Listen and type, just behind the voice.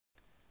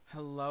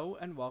Hello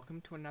and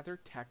welcome to another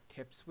Tech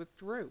Tips with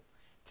Drew.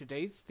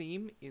 Today's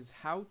theme is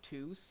how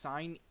to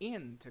sign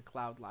in to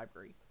Cloud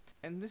Library.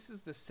 And this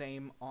is the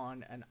same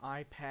on an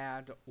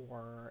iPad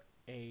or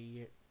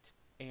a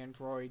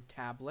Android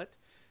tablet.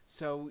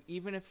 So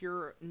even if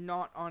you're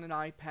not on an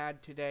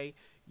iPad today,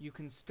 you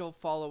can still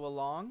follow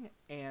along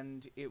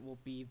and it will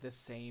be the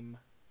same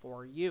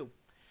for you.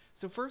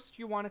 So first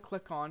you want to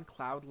click on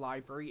Cloud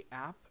Library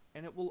app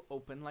and it will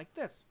open like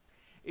this.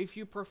 If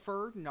you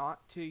prefer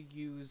not to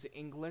use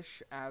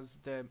English as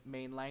the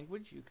main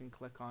language, you can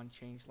click on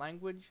Change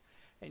Language,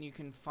 and you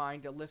can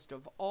find a list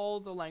of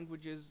all the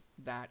languages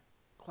that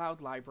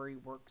Cloud Library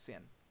works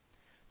in.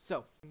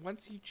 So,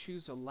 once you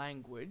choose a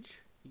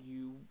language,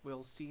 you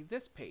will see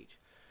this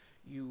page.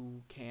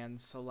 You can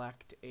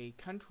select a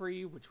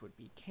country, which would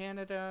be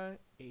Canada,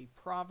 a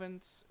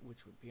province,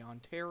 which would be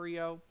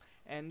Ontario,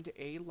 and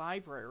a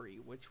library,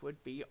 which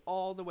would be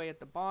all the way at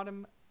the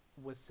bottom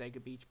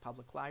Wasaga Beach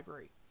Public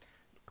Library.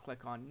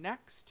 Click on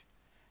Next,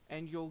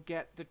 and you'll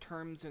get the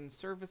terms and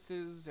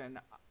services and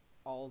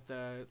all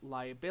the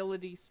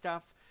liability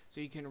stuff,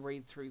 so you can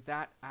read through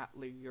that at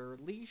your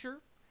leisure.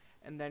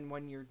 And then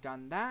when you're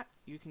done that,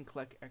 you can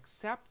click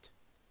Accept,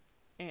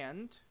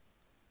 and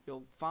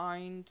you'll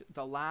find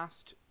the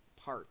last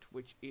part,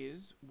 which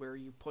is where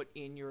you put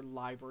in your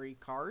library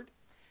card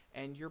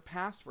and your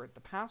password.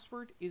 The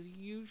password is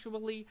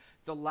usually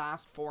the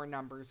last four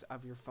numbers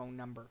of your phone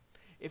number.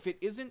 If it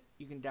isn't,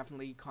 you can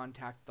definitely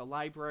contact the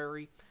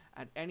library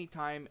at any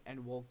time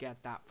and we'll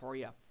get that for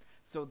you.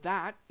 So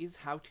that is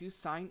how to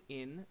sign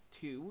in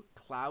to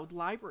Cloud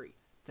Library.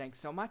 Thanks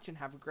so much and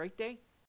have a great day.